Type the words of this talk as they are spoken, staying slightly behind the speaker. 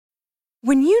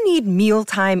When you need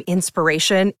mealtime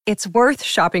inspiration, it's worth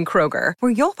shopping Kroger,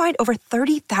 where you'll find over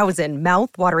 30,000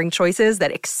 mouth-watering choices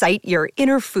that excite your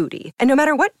inner foodie. And no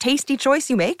matter what tasty choice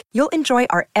you make, you'll enjoy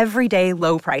our everyday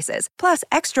low prices, plus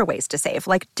extra ways to save,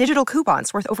 like digital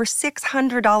coupons worth over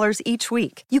 $600 each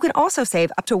week. You can also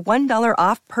save up to $1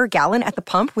 off per gallon at the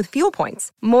pump with fuel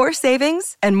points. More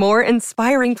savings and more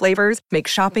inspiring flavors make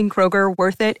shopping Kroger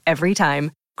worth it every time.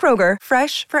 Kroger,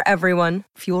 fresh for everyone.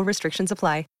 Fuel restrictions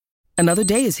apply. Another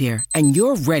day is here, and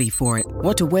you're ready for it.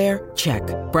 What to wear? Check.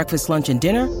 Breakfast, lunch, and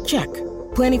dinner? Check.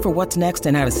 Planning for what's next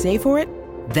and how to save for it?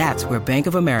 That's where Bank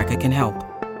of America can help.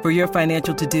 For your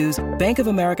financial to-dos, Bank of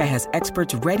America has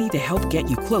experts ready to help get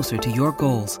you closer to your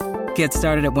goals. Get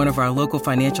started at one of our local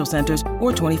financial centers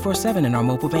or 24/7 in our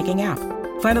mobile banking app.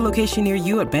 Find a location near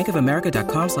you at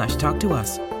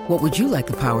bankofamerica.com/talktous. What would you like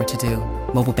the power to do?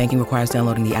 Mobile banking requires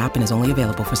downloading the app and is only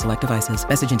available for select devices.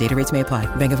 Message and data rates may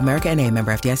apply. Bank of America N.A.,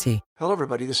 member FDIC. Hello,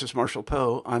 everybody. This is Marshall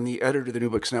Poe. I'm the editor of the New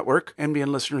Books Network.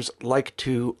 NBN listeners like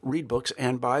to read books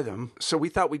and buy them. So we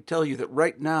thought we'd tell you that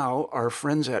right now, our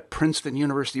friends at Princeton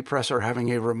University Press are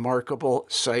having a remarkable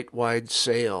site-wide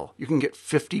sale. You can get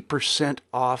 50%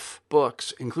 off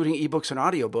books, including ebooks and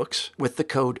audiobooks, with the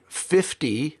code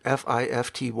 50,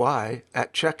 F-I-F-T-Y,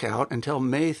 at checkout until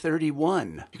May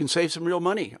 31. You can save some real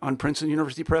money on Princeton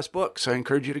University Press books. I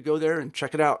encourage you to go there and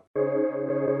check it out.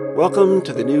 Welcome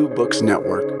to the New Books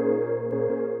Network.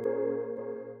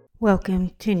 Welcome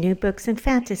to New Books and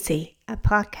Fantasy, a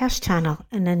podcast channel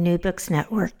in the New Books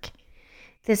Network.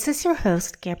 This is your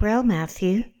host, Gabrielle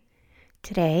Matthew.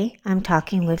 Today, I'm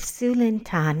talking with Sue Lin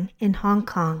Tan in Hong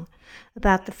Kong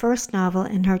about the first novel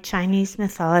in her Chinese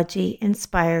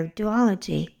mythology-inspired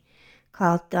duology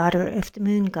called Daughter of the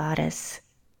Moon Goddess.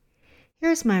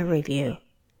 Here's my review.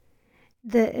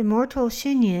 The immortal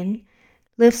Xinyin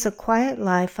lives a quiet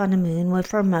life on the moon with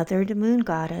her mother, the Moon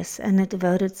Goddess, and a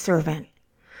devoted servant.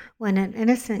 When an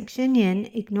innocent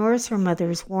Xinyin ignores her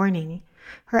mother's warning,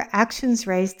 her actions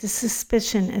raise the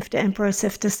suspicion of the Empress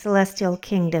of the Celestial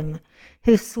Kingdom,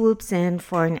 who swoops in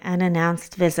for an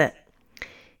unannounced visit.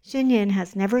 Xinyin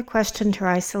has never questioned her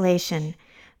isolation,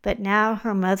 but now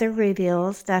her mother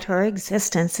reveals that her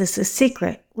existence is a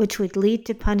secret which would lead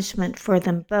to punishment for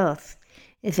them both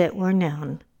if it were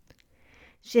known.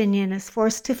 Xinyin is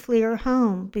forced to flee her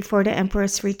home before the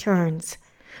Empress returns,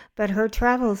 but her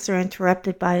travels are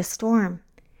interrupted by a storm.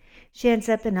 She ends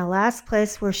up in the last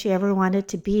place where she ever wanted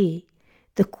to be,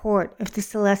 the court of the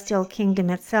Celestial Kingdom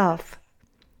itself.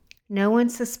 No one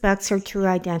suspects her true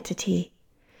identity.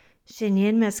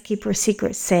 Xinyin must keep her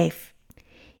secret safe,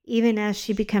 even as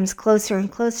she becomes closer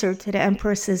and closer to the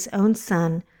Empress's own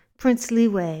son, Prince Li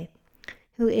Wei,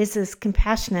 who is as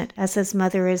compassionate as his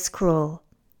mother is cruel.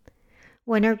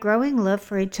 When her growing love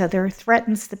for each other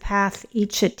threatens the path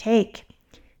each should take,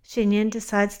 Xinyin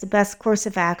decides the best course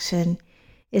of action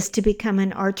is to become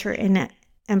an archer in the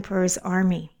Emperor's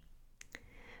army.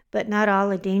 But not all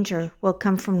the danger will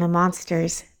come from the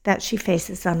monsters that she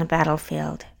faces on the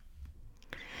battlefield.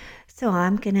 So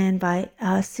I'm going to invite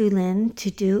Sue Lin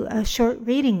to do a short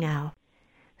reading now.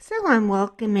 So I'm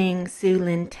welcoming Sue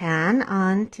Lin Tan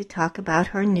on to talk about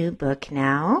her new book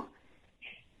now.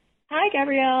 Hi,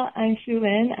 Gabrielle. I'm Sue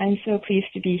Lin. I'm so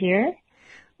pleased to be here.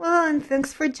 Well, and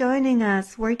thanks for joining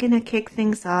us. We're going to kick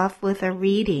things off with a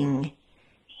reading.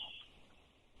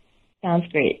 Sounds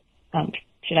great.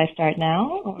 Should I start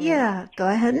now? Or? Yeah, go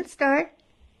ahead and start.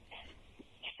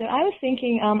 So I was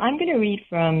thinking, I'm going to read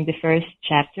from the first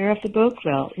chapter of the book.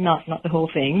 Well, not the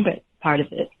whole thing, but part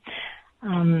of it.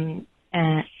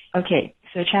 Okay,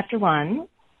 so chapter 1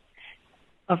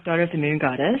 of Daughter of the Moon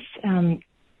Goddess.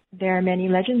 There are many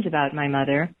legends about my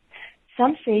mother.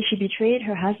 Some say she betrayed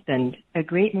her husband, a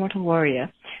great mortal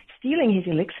warrior, stealing his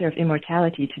elixir of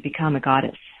immortality to become a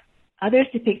goddess. Others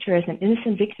depict her as an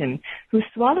innocent victim who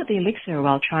swallowed the elixir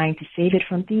while trying to save it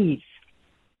from thieves.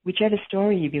 Whichever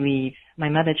story you believe, my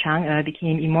mother Chang'e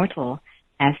became immortal,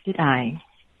 as did I.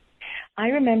 I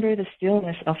remember the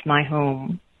stillness of my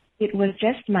home. It was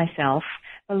just myself,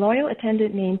 a loyal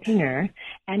attendant named Pinger,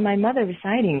 and my mother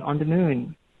residing on the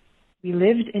moon. We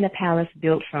lived in a palace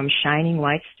built from shining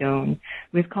white stone,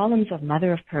 with columns of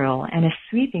mother of pearl and a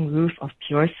sweeping roof of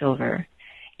pure silver.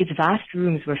 Its vast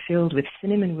rooms were filled with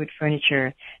cinnamon wood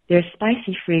furniture, their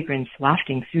spicy fragrance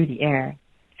wafting through the air.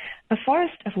 A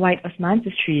forest of white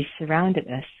osmanthus trees surrounded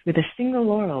us, with a single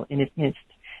laurel in its midst,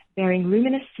 bearing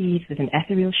luminous seeds with an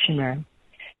ethereal shimmer.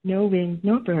 No wind,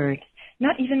 no bird,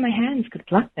 not even my hands could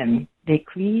pluck them. They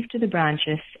cleaved to the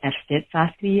branches as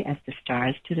steadfastly as the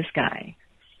stars to the sky.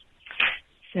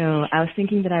 So I was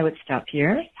thinking that I would stop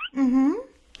here. Mm-hmm.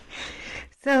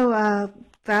 So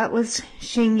that was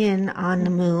Xingyin on the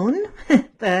moon,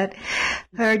 but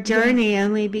her journey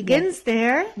only begins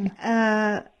there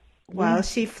while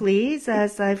she flees,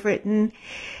 as I've written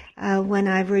when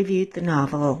I've reviewed the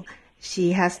novel.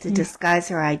 She has to disguise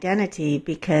her identity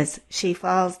because she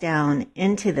falls down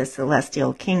into the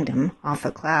celestial kingdom off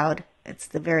a cloud. It's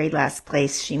the very last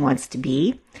place she wants to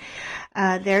be.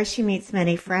 There she meets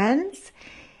many friends,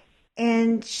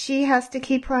 and she has to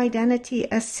keep her identity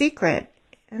a secret.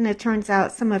 And it turns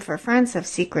out some of her friends have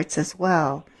secrets as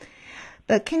well.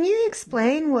 But can you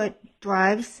explain what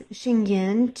drives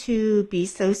Xingyin to be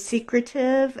so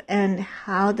secretive and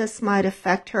how this might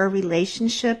affect her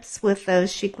relationships with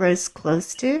those she grows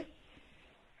close to?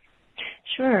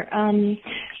 Sure.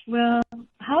 Well,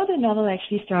 how the novel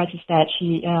actually starts is that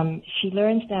she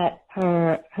learns that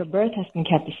her birth has been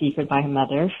kept a secret by her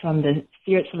mother from the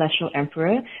feared celestial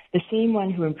emperor, the same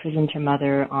one who imprisoned her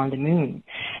mother on the moon.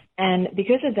 And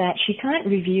because of that, she can't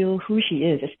reveal who she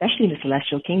is, especially in the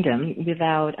celestial kingdom,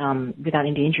 without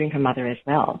endangering her mother as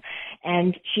well.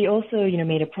 And she also,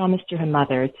 made a promise to her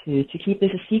mother to keep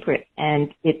this a secret,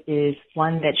 and it is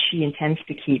one that she intends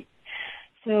to keep.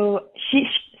 So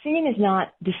Xingyin is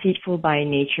not deceitful by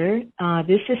nature.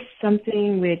 This is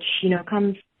something which,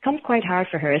 comes quite hard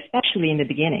for her, especially in the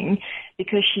beginning,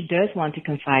 because she does want to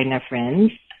confide in her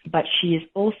friends, but she is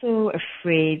also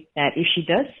afraid that if she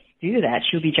does do that,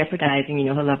 she'll be jeopardizing,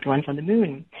 her loved ones on the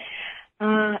moon.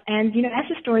 And as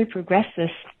the story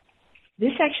progresses,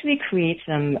 this actually creates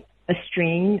a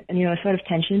strain, a sort of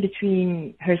tension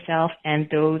between herself and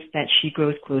those that she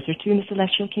grows closer to in the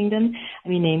celestial kingdom.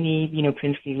 Namely,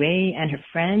 Prince Li Wei and her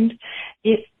friend.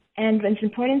 And it's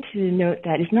important to note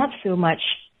that it's not so much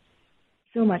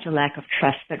a lack of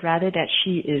trust, but rather that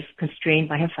she is constrained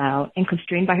by her vow and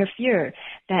constrained by her fear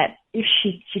that if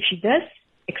she does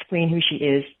explain who she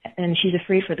is, and she's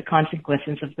afraid for the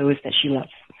consequences of those that she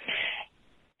loves.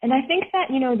 And I think that,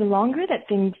 the longer that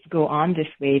things go on this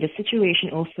way, the situation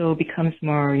also becomes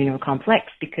more, complex,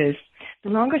 because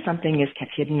the longer something is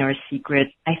kept hidden or secret,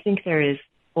 I think there is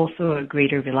also a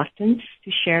greater reluctance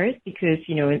to share it because,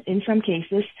 in some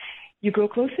cases, you grow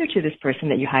closer to this person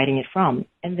that you're hiding it from.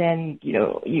 And then,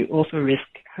 you also risk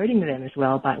hurting them as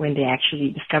well, but when they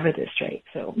actually discover this, right?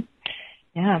 So,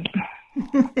 yeah.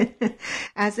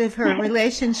 As if her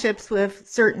relationships with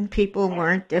certain people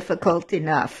weren't difficult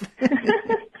enough.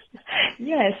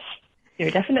 Yes,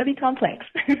 they're definitely complex.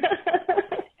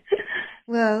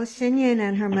 Well, Xingyin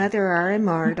and her mother are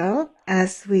immortal,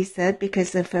 as we said,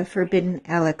 because of a forbidden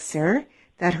elixir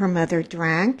that her mother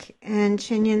drank, and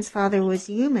Xingyin's father was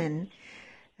human.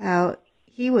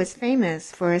 He was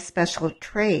famous for a special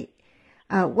trait.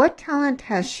 What talent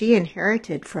has she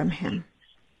inherited from him?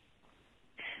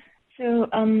 So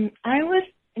I'm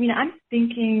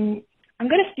thinking, I'm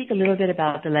going to speak a little bit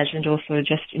about the legend also,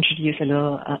 just to introduce a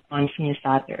little on Xingyin's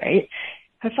father, right?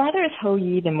 Her father is Hou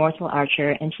Yi, the mortal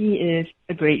archer, and he is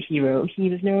a great hero.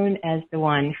 He was known as the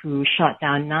one who shot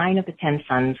down 9 of the 10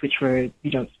 sons, which were,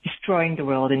 destroying the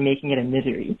world and making it a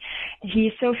misery. He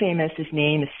is so famous, his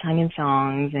name is sung in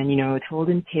songs and, told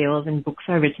in tales, and books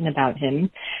are written about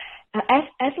him.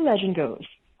 As the legend goes,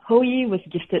 Hou Yi was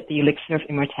gifted the elixir of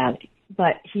immortality.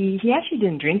 But he actually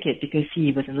didn't drink it because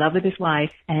he was in love with his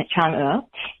wife, Chang'e,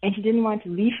 and he didn't want to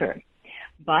leave her.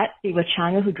 But it was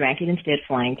Chang'e who drank it instead,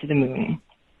 flying to the moon.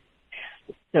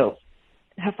 So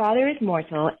her father is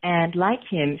mortal, and like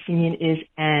him, Xingyin is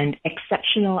an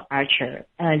exceptional archer.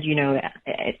 And,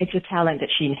 it's a talent that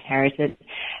she inherited.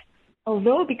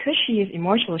 Although because she is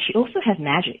immortal, she also has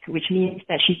magic, which means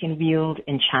that she can wield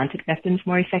enchanted weapons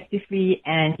more effectively,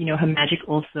 and, her magic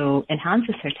also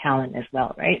enhances her talent as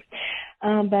well, right?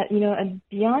 But,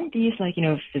 beyond these,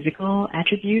 physical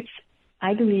attributes,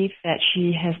 I believe that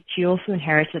she also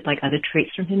inherited, other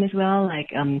traits from him as well,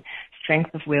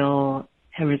 strength of will,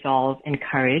 her resolve, and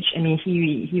courage.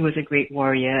 He was a great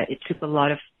warrior. It took a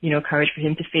lot of, courage for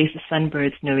him to face the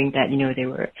sunbirds, knowing that, they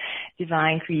were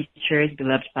divine creatures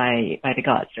beloved by the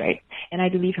gods, right? And I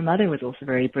believe her mother was also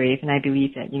very brave, and I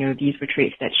believe that, these were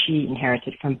traits that she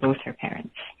inherited from both her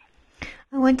parents.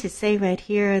 I want to say right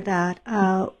here that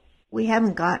we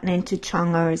haven't gotten into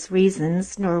Chang'e's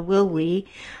reasons, nor will we,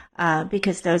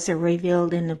 because those are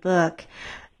revealed in the book.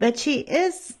 But she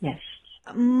is... Yes.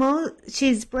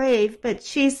 She's brave, but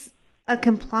she's a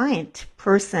compliant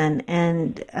person,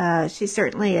 and she's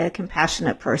certainly a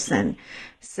compassionate person.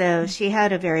 So she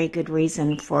had a very good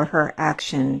reason for her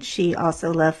action. She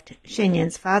also loved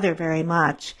Xingyin's father very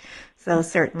much. So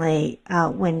certainly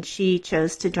when she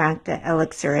chose to drink the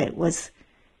elixir, it was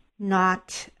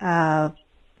not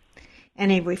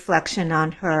any reflection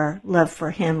on her love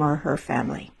for him or her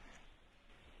family.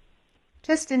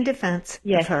 Just in defense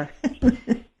Yes. of her.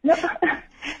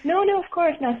 No, of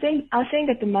course. Now, I was saying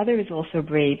that the mother is also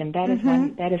brave, and that is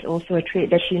that is also a trait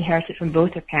that she inherited from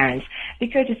both her parents.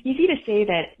 Because it's easy to say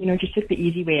that, she took the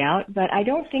easy way out, but I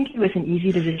don't think it was an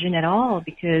easy decision at all,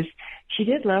 because she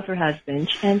did love her husband,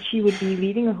 and she would be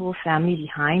leaving a whole family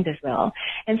behind as well.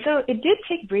 And so it did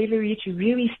take bravery to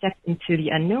really step into the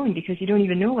unknown, because you don't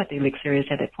even know what the elixir is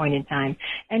at that point in time.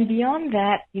 And beyond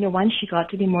that, once she got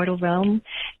to the mortal realm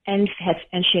and she had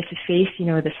to face,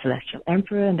 the celestial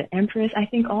emperor and the empress, I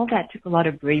think all that took a lot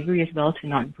of bravery as well to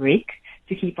not break,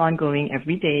 to keep on going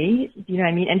every day, you know what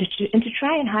I mean? And to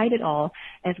try and hide it all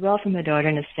as well from her daughter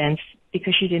in a sense,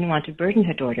 because she didn't want to burden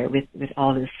her daughter with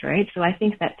all this, right? So I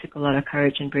think that took a lot of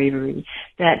courage and bravery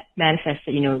that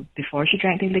manifested, before she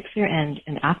drank the elixir and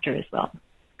after as well.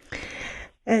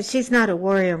 She's not a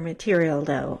warrior material,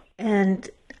 though. And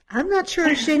I'm not sure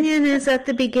Xinyan is at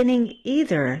the beginning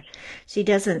either. She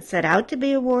doesn't set out to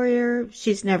be a warrior.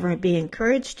 She's never been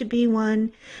encouraged to be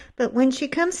one. But when she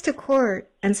comes to court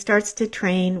and starts to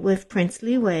train with Prince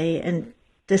Li Wei and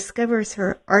discovers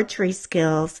her archery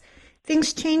skills,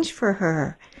 things change for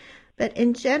her. But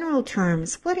in general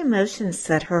terms, what emotions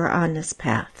set her on this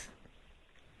path?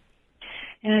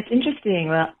 Yeah, it's interesting.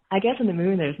 Well, I guess on the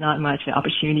moon there's not much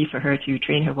opportunity for her to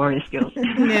train her warrior skills.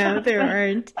 No, there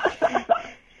aren't.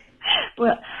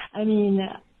 Well, I mean,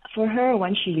 for her,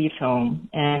 once she leaves home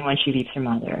and once she leaves her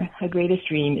mother, her greatest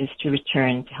dream is to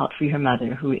return to help free her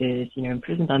mother, who is,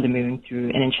 imprisoned on the moon through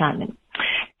an enchantment.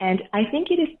 And I think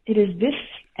it is this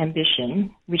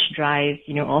ambition which drives,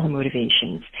 all her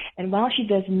motivations. And while she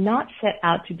does not set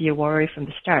out to be a warrior from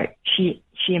the start, she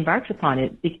embarks upon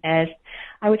it as,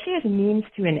 I would say, as a means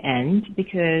to an end,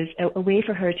 because a way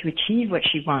for her to achieve what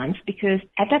she wants, because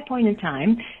at that point in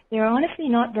time, there are honestly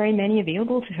not very many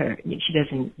available to her. She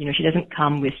doesn't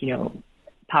come with,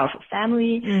 powerful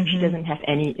family. Mm-hmm. She doesn't have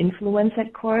any influence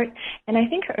at court. And I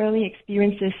think her early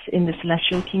experiences in the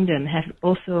celestial kingdom have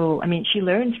also, she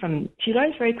learns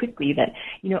very quickly that,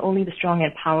 only the strong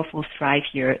and powerful thrive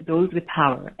here, those with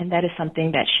power. And that is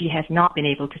something that she has not been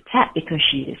able to tap because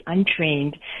she is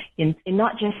untrained in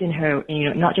not just in her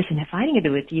fighting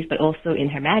abilities, but also in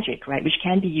her magic, right? Which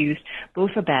can be used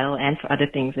both for battle and for other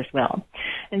things as well.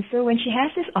 And so when she has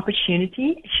this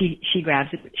opportunity, she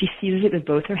grabs it, she seizes it with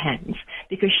both her hands,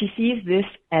 because she sees this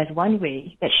as one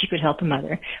way that she could help her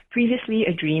mother, previously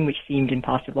a dream which seemed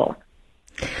impossible.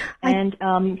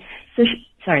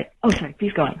 Sorry,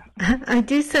 please go on. I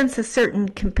do sense a certain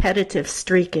competitive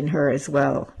streak in her as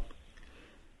well.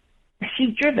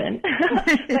 She's driven.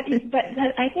 but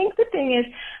I think the thing is,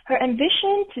 her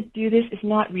ambition to do this is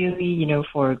not really,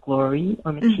 for glory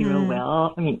or material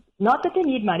wealth. Not that they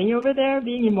need money over there,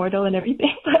 being immortal and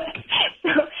everything, but so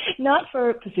not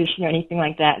for position or anything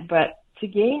like that, but to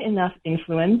gain enough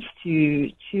influence to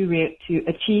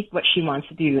achieve what she wants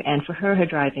to do. And for her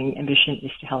driving ambition is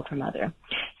to help her mother.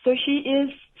 So she is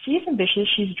ambitious.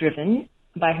 She's driven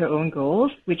by her own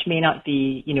goals, which may not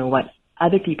be, what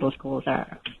other people's goals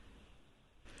are.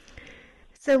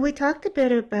 So we talked a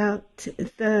bit about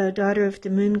the Daughter of the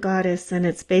Moon Goddess and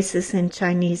its basis in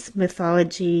Chinese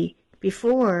mythology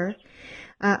before.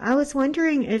 I was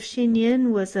wondering if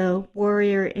Xinyan was a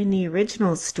warrior in the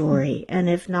original story, and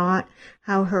if not,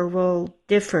 how her role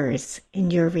differs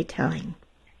in your retelling.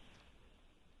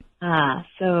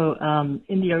 So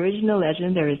in the original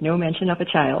legend, there is no mention of a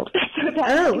child.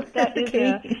 So that is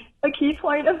a key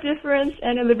point of difference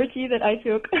and a liberty that I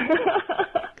took.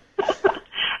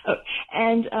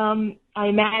 And I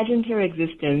imagined her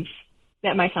existence.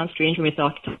 That might sound strange when we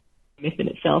talk to myth in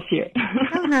itself here.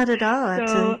 No, not at all,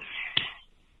 actually.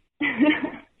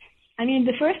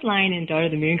 The first line in Daughter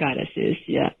of the Moon Goddess is,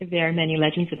 there are many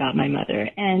legends about my mother.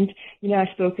 And, I've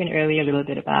spoken earlier a little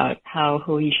bit about how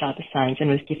Hou-Yi shot the suns and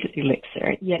was gifted the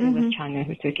elixir, yet it was Chang'e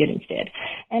who took it instead.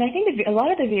 And I think that a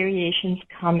lot of the variations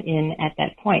come in at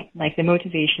that point, like the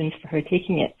motivations for her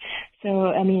taking it.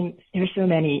 So, there are so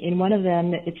many. In one of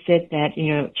them, it said that,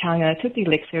 Chang'e took the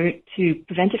elixir to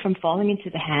prevent it from falling into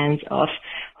the hands of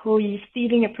Hou-Yi's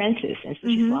thieving apprentice, and so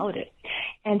she swallowed it.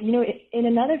 And, in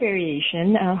another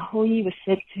variation, Hou-Yi was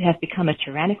said to have become a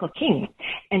tyrannical king,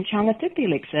 and Chang'e took the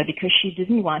elixir because she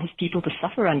didn't want his people to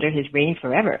suffer under his reign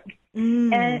forever.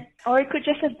 Or it could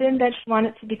just have been that she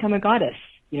wanted to become a goddess.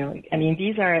 These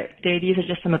are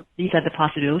the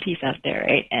possibilities out there,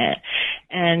 right?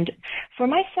 And for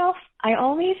myself, I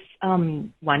always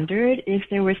wondered if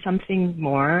there was something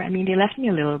more. They left me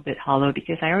a little bit hollow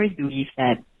because I always believed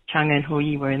that Chang'e and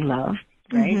Hou-Yi were in love.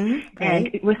 right? Mm-hmm, And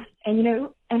right. it was, and you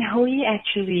know, and Hui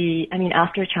actually, I mean,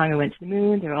 after Chang'e went to the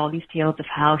moon, there were all these tales of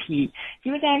how he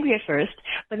was angry at first,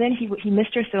 but then he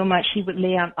missed her so much, he would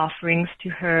lay out offerings to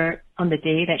her on the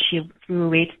day that she flew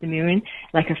away to the moon,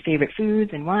 like her favorite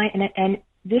foods and wine, and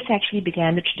this actually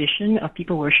began the tradition of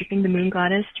people worshiping the moon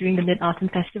goddess during the Mid-Autumn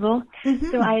Festival. Mm-hmm.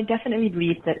 So I definitely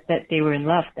believe that they were in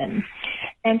love then.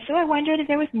 And so I wondered if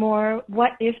there was more.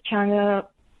 What if Chang'e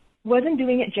wasn't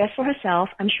doing it just for herself?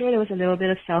 I'm sure there was a little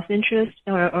bit of self-interest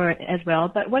or as well,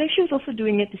 but what if she was also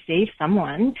doing it to save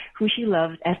someone who she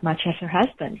loved as much as her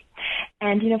husband?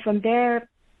 And, you know, from there,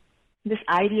 this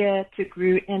idea took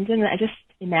root, and then I just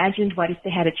imagined, what if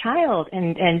they had a child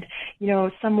and you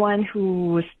know, someone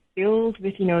who was filled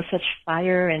with, you know, such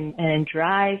fire and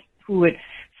drive, who would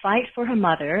fight for her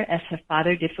mother as her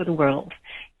father did for the world.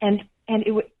 And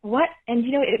it would,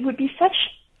 you know, it would be such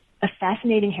a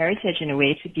fascinating heritage in a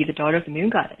way to be the daughter of the moon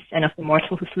goddess and of the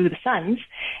mortal who slew the suns,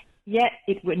 yet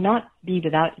it would not be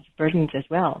without its burdens as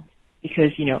well,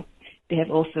 because, you know, they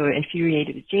have also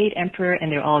infuriated the Jade Emperor,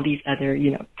 and there are all these other,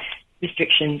 you know,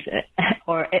 restrictions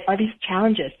or these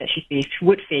challenges that she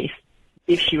would face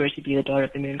if she were to be the daughter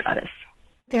of the moon goddess.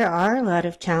 There are a lot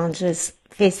of challenges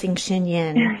facing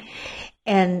Xinyan,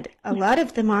 and a lot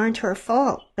of them aren't her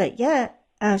fault, but yet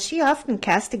she often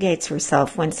castigates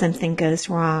herself when something goes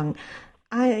wrong.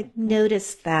 I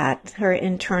noticed that, her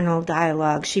internal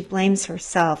dialogue. She blames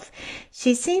herself.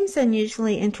 She seems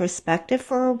unusually introspective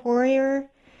for a warrior.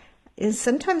 And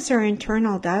sometimes her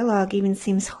internal dialogue even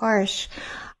seems harsh.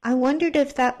 I wondered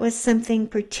if that was something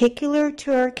particular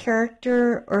to her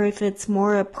character, or if it's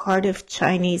more a part of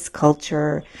Chinese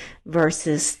culture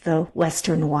versus the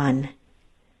Western one.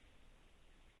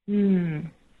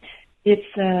 It's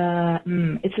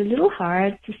a little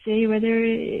hard to say whether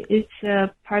it's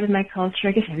a part of my culture.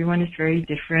 I guess everyone is very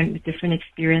different with different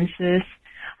experiences.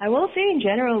 I will say in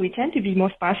general, we tend to be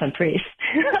more sparse on praise.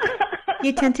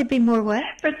 You tend to be more what?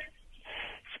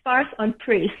 Sparse on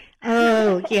praise.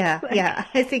 Oh, yeah, yeah.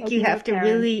 I think you have to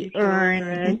really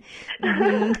earn.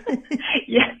 Mm-hmm.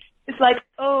 Yes. It's like,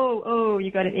 oh,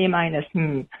 you got an A-.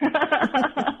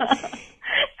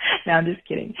 No, I'm just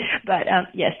kidding. But,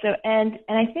 yes, so, and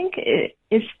I think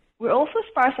we're also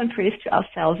sparse on praise to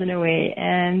ourselves in a way.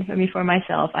 And I mean, for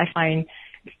myself, I find,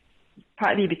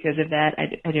 partly because of that,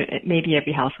 maybe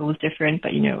every household is different,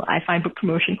 but, you know, I find book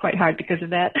promotion quite hard because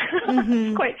of that. Mm-hmm.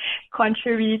 It's quite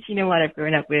contrary to, you know, what I've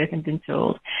grown up with and been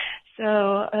told. So,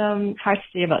 hard to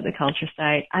say about the culture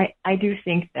side. I do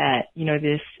think that, you know,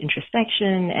 this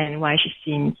introspection and why she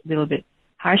seems a little bit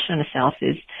harsh on herself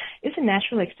is a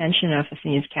natural extension of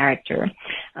Xinyan's character.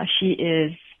 She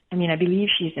is, I mean, I believe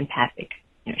she's empathic.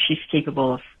 You know, she's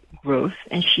capable of growth,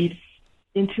 and she's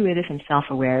intuitive and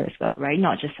self-aware as well, right?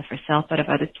 Not just of herself, but of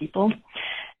other people.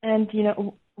 And, you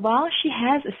know, while she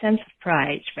has a sense of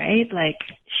pride, right, like,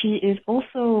 she is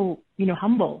also, you know,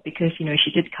 humble because, you know,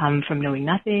 she did come from knowing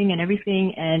nothing and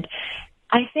everything. And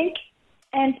I think,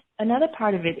 and another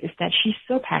part of it is that she's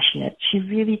so passionate. She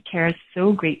really cares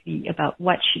so greatly about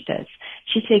what she does.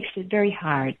 She takes it very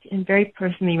hard and very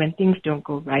personally when things don't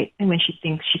go right and when she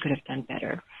thinks she could have done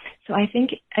better. So I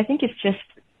think it's just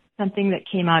something that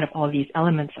came out of all these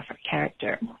elements of her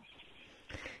character.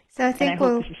 So I think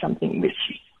this is something which...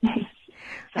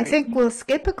 I think we'll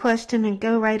skip a question and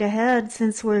go right ahead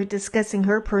since we're discussing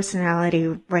her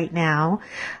personality right now.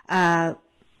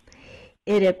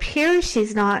 It appears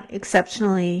she's not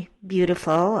exceptionally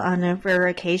beautiful. On a rare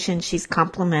occasion, she's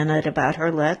complimented about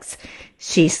her looks.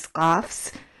 She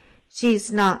scoffs.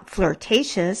 She's not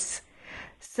flirtatious.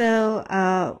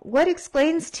 So, what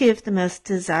explains to you of the most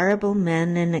desirable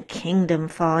men in the kingdom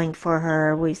falling for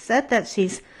her? We said that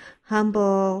she's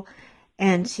humble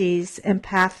and she's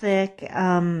empathic.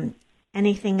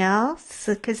 Anything else?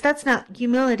 Because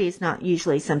humility is not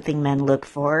usually something men look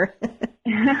for.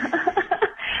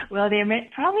 Well, there are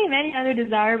probably many other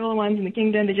desirable ones in the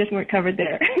kingdom that just weren't covered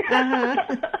there. Uh-huh.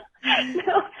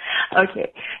 No.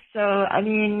 Okay. So, I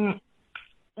mean,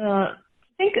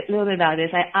 think a little bit about this.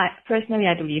 I personally,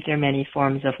 I believe there are many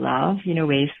forms of love, you know,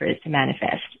 ways for it to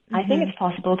manifest. Mm-hmm. I think it's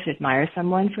possible to admire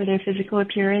someone for their physical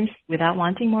appearance without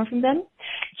wanting more from them,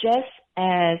 just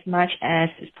as much as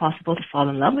it's possible to fall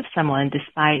in love with someone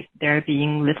despite there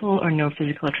being little or no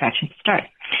physical attraction to start.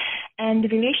 And the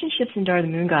relationships in Daughter of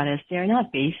the Moon Goddess, they are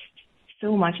not based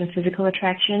so much on physical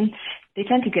attraction. They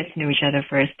tend to get to know each other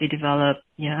first. They develop,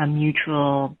 you know, a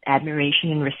mutual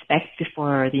admiration and respect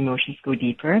before the emotions go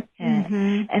deeper.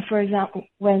 And for example,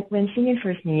 when Xinyan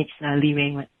first meets Li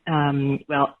Wing,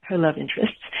 her love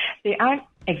interests, they aren't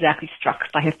exactly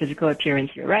struck by her physical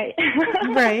appearance here, right?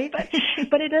 Right.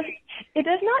 but it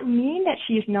does not mean that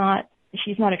she's not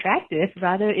she's not attractive.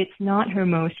 Rather, it's not her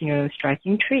most,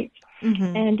 striking trait.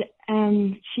 Mm-hmm.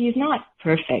 And she is not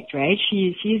perfect, right?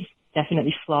 She's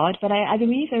definitely flawed, but I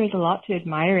believe there is a lot to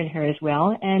admire in her as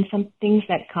well, and some things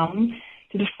that come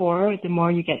to the fore the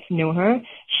more you get to know her.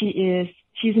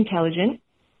 She's intelligent,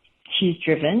 she's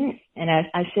driven, and as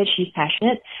I said, she's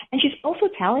passionate, and she's also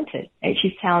talented, right?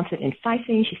 She's talented in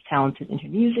fighting, she's talented in her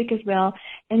music as well,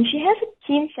 and she has a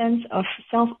keen sense of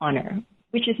self-honor,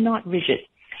 which is not rigid.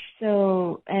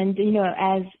 So, and,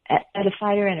 as a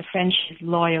fighter and a friend, she's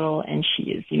loyal, and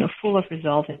she is, full of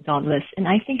resolve and dauntless, and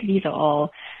I think these are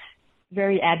all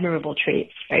very admirable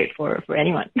traits, right, for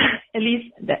anyone. At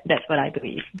least that's what I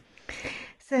believe.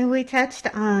 So we touched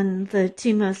on the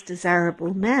two most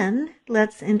desirable men.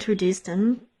 Let's introduce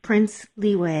them, Prince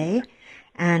Li Wei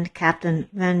and Captain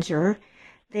Wenger.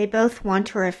 They both want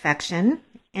her affection,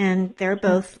 and they're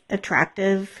both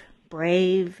attractive,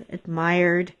 brave,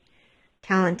 admired,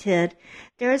 talented.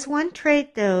 There is one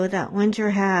trait, though, that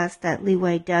Wenger has that Li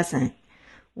Wei doesn't.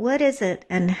 What is it,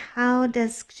 and how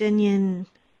does Xinyan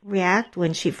react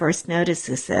when she first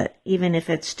notices it, even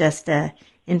if it's just a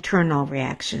internal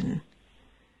reaction?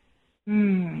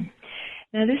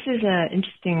 Now, this is an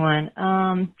interesting one.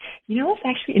 What's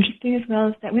actually interesting as well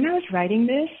is that when I was writing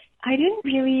this, I didn't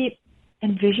really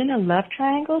envision a love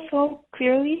triangle so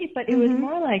clearly, but it was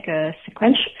more like a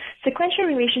sequential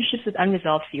relationships with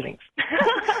unresolved feelings.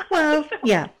 Well,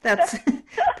 yeah, that's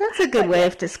a good way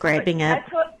of describing it.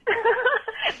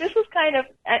 This was kind of,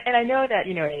 and I know that,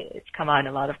 it's come on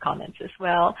a lot of comments as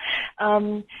well.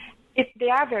 They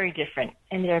are very different,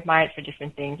 and they're admired for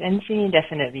different things, and Xinyan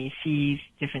definitely sees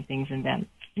different things in them.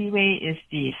 Li Wei is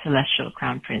the celestial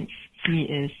crown prince. He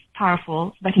is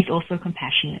powerful, but he's also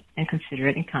compassionate and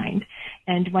considerate and kind.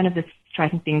 And one of the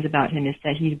striking things about him is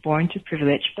that he's born to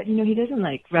privilege, but, he doesn't,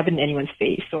 rub it in anyone's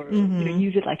face or,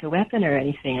 use it like a weapon or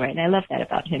anything, right? And I love that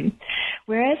about him.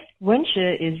 Whereas Wen Shi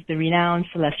is the renowned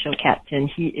celestial captain.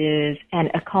 He is an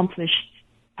accomplished,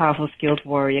 powerful, skilled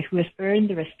warrior who has earned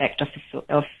the respect of his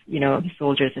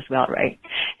soldiers as well, right?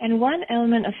 And one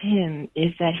element of him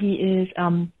is that he is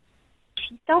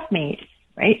self-made,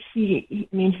 right?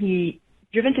 He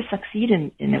driven to succeed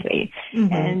in a way,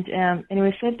 and it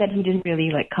was said that he didn't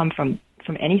really come from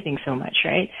anything so much,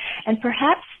 right? And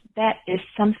perhaps that is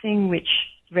something which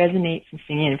resonates in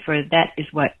Xinyan, for that is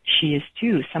what she is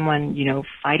too. Someone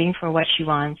fighting for what she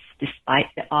wants despite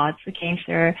the odds against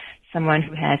her. Someone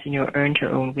who has, earned her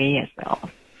own way as well.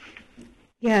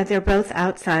 Yeah, they're both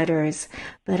outsiders,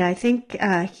 but I think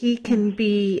he can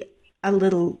be a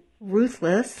little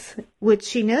ruthless, which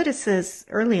she notices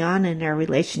early on in their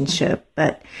relationship,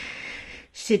 but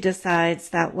she decides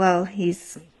that, well,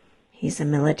 he's a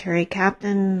military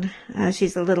captain.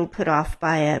 She's a little put off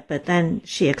by it, but then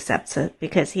she accepts it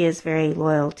because he is very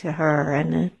loyal to her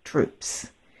and the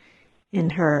troops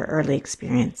in her early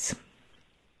experience.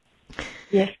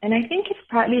 Yes, and I think it's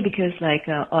partly because,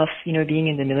 of, being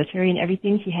in the military and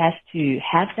everything, he has to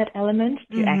have that element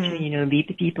to actually, lead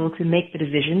the people, to make the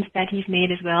decisions that he's made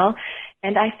as well.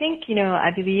 And I think,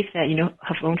 I believe that,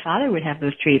 her own father would have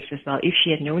those traits as well if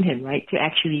she had known him, right? To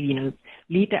actually,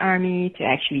 lead the army, to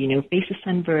actually, face the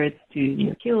sunbirds,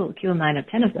 to, kill 9 or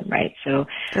 10 of them, right? So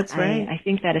that's right. I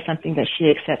think that is something that she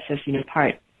accepts as,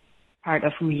 part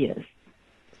of who he is.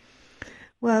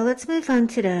 Well, let's move on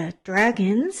to the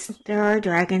dragons. There are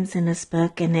dragons in this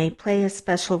book, and they play a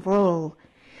special role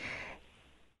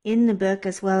in the book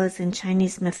as well as in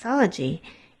Chinese mythology.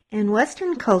 In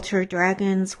Western culture,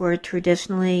 dragons were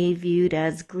traditionally viewed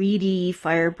as greedy,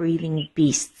 fire-breathing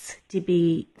beasts to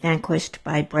be vanquished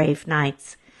by brave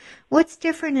knights. What's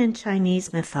different in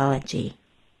Chinese mythology?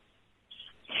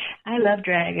 I love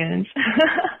dragons.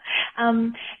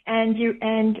 And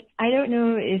I don't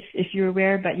know if you're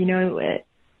aware, but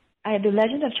the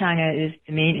legend of China is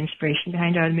the main inspiration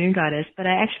behind our moon goddess, but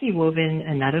I actually wove in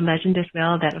another legend as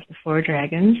well, that of the 4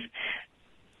 dragons.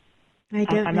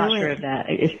 I'm not sure of that.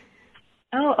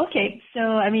 Oh, okay.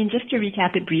 So, just to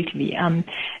recap it briefly,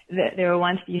 there were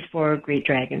once these 4 great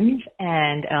dragons,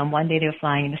 and one day they were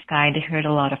flying in the sky, they heard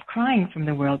a lot of crying from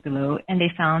the world below, and they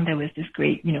found there was this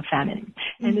great, famine.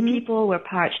 And the people were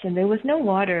parched, and there was no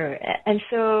water. And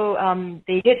so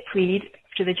they did plead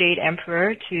to the Jade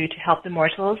Emperor to help the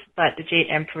mortals, but the Jade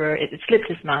Emperor, it slipped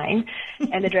his mind,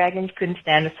 and the dragons couldn't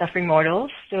stand the suffering mortals,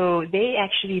 so they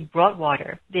actually brought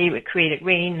water. They created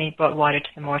rain, they brought water to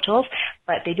the mortals,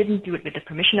 but they didn't do it with the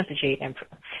permission of the Jade Emperor.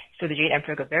 So the Jade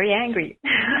Emperor got very angry,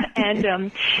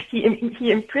 and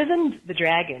he imprisoned the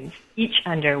dragons, each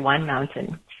under one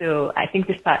mountain. So I think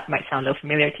this part might sound a little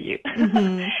familiar to you.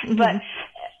 But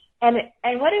And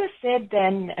what it was said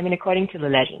then, I mean, according to the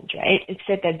legend, right? It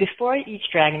said that before each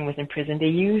dragon was imprisoned, they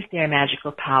used their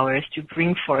magical powers to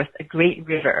bring forth a great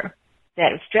river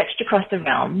that stretched across the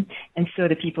realm, and so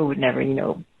the people would never,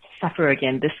 suffer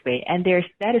again this way. And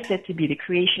that is said to be the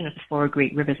creation of the 4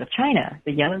 great rivers of China: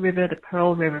 the Yellow River, the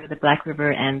Pearl River, the Black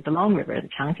River, and the Long River, the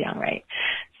Changjiang, right?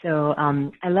 So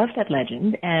I love that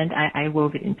legend, and I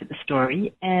wove it into the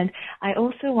story. And I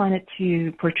also wanted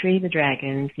to portray the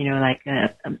dragons, like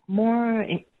more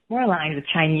aligned with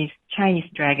Chinese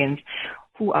dragons,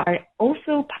 who are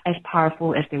also as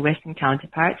powerful as their Western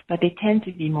counterparts, but they tend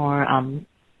to be more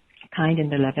kind and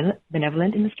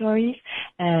benevolent in the stories.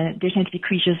 They tend to be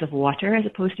creatures of water as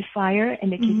opposed to fire, and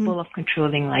they're capable of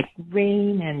controlling like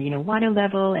rain and, water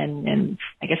level and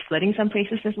I guess flooding some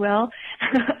places as well.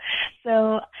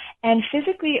 So, and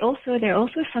physically also, there are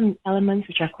also some elements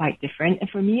which are quite different. And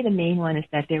for me, the main one is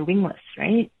that they're wingless,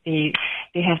 right?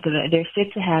 They're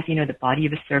said to have, the body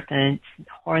of a serpent,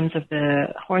 horns of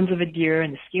a deer,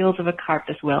 and the scales of a carp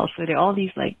as well. So there are all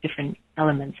these like different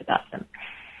elements about them.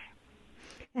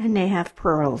 And they have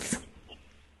pearls.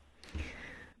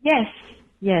 Yes,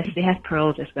 they have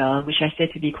pearls as well, which are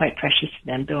said to be quite precious to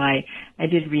them, though I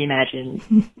did reimagine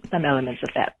some elements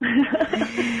of that.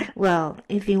 Well,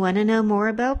 if you want to know more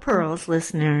about pearls,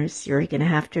 listeners, you're going to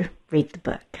have to read the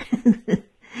book.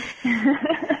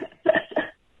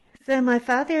 So my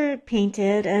father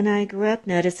painted, and I grew up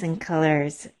noticing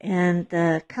colors, and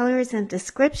the colors and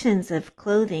descriptions of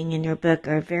clothing in your book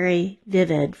are very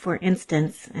vivid. For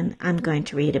instance, and I'm going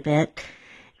to read a bit,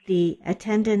 the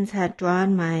attendants had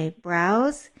drawn my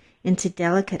brows into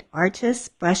delicate arches,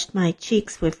 brushed my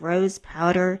cheeks with rose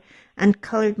powder, and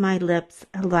colored my lips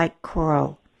like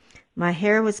coral. My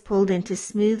hair was pulled into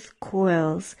smooth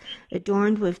coils,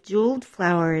 adorned with jeweled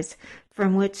flowers,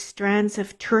 from which strands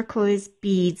of turquoise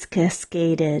beads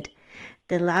cascaded.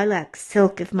 The lilac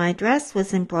silk of my dress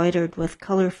was embroidered with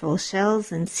colorful shells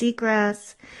and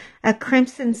seagrass, a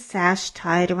crimson sash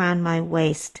tied around my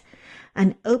waist.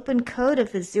 An open coat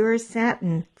of azure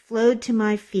satin flowed to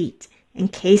my feet,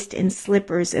 encased in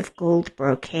slippers of gold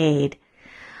brocade.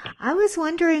 I was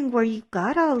wondering where you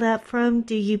got all that from.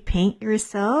 Do you paint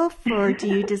yourself, or do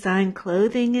you design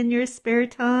clothing in your spare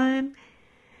time?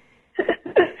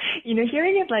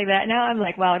 Hearing it like that, now I'm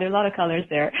like, wow, there are a lot of colors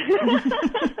there.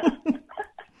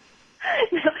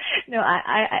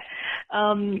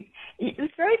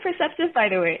 It's very perceptive, by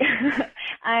the way.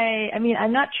 I mean,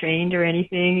 I'm not trained or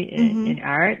anything in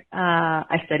art.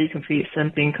 I studied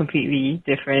something completely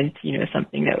different,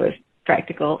 something that was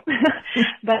practical.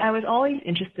 But I was always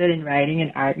interested in writing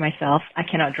and art myself. I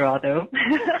cannot draw, though.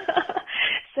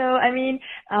 So, I mean,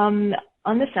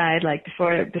 on the side, like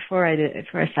before I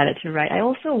started to write, I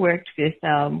also worked with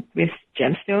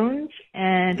gemstones,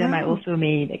 and I also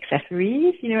made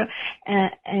accessories,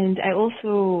 and I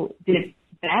also did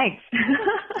bags.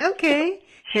 Okay,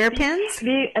 hairpins.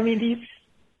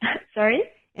 Sorry.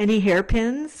 Any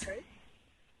hairpins?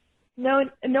 No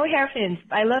hairpins.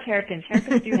 I love hairpins.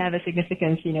 Hairpins do have a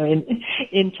significance,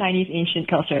 in Chinese ancient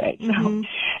culture, right?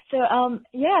 So, I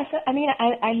mean,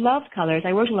 I love colors.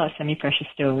 I work with a lot of semi-precious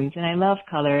stones, and I love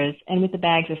colors. And with the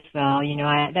bags as well,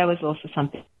 that was also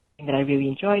something that I really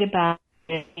enjoyed about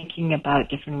it, thinking about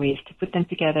different ways to put them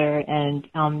together. And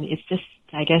it's just,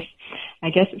 I guess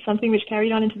it's something which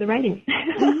carried on into the writing.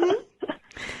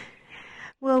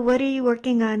 Well, what are you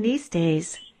working on these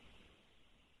days?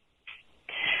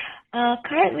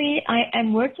 Currently, I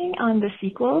am working on the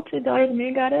sequel to Daughter of the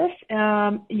Moon Goddess,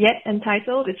 yet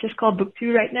untitled. It's just called Book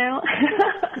 2 right now.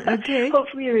 Okay.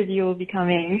 Hopefully a review will be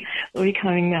coming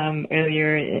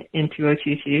earlier in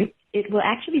 2022. It will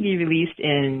actually be released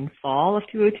in fall of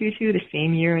 2022, the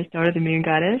same year as Daughter of the Moon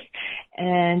Goddess.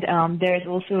 And there's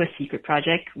also a secret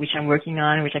project which I'm working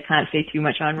on, which I can't say too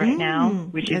much on right now,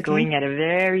 which is going at a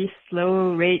very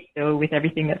slow rate, though, with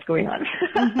everything that's going on.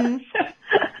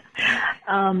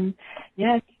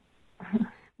 Yes.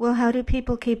 Well, how do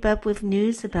people keep up with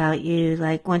news about you?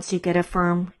 Like, once you get a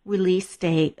firm release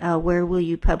date, where will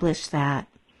you publish that?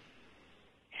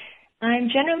 I'm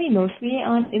generally mostly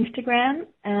on Instagram.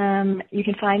 You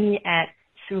can find me at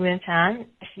Su-Lin Tan,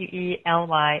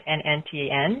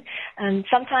 Suelynntan. And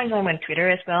sometimes I'm on Twitter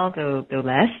as well, though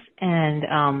less. And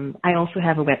I also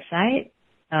have a website,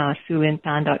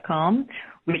 suelintan.com,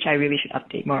 which I really should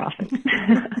update more often.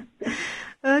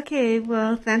 Okay,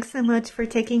 well, thanks so much for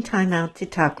taking time out to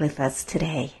talk with us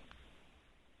today.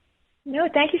 No,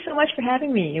 thank you so much for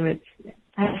having me.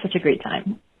 I had such a great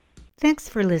time. Thanks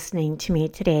for listening to me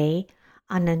today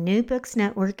on the New Books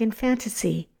Network in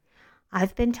Fantasy.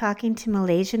 I've been talking to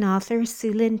Malaysian author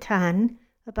Su-Lin Tan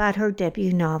about her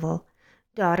debut novel,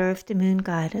 Daughter of the Moon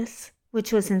Goddess,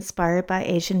 which was inspired by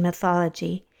Asian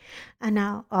mythology, and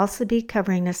I'll also be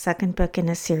covering a second book in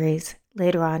a series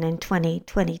later on in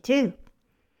 2022.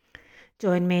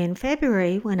 Join me in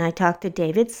February when I talk to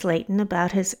David Slayton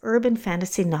about his urban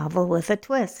fantasy novel with a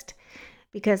twist.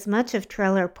 Because much of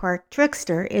Trailer Park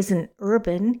Trickster isn't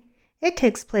urban, it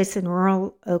takes place in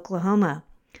rural Oklahoma,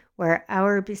 where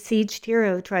our besieged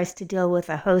hero tries to deal with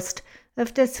a host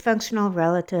of dysfunctional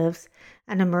relatives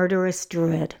and a murderous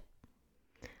druid.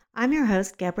 I'm your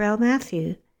host, Gabrielle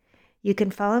Matthew. You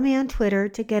can follow me on Twitter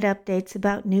to get updates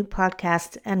about new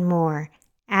podcasts and more,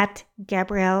 at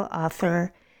Gabrielle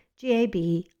Author,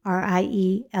 Gabrielle,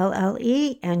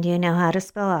 and you know how to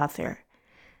spell author.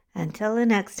 Until the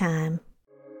next time.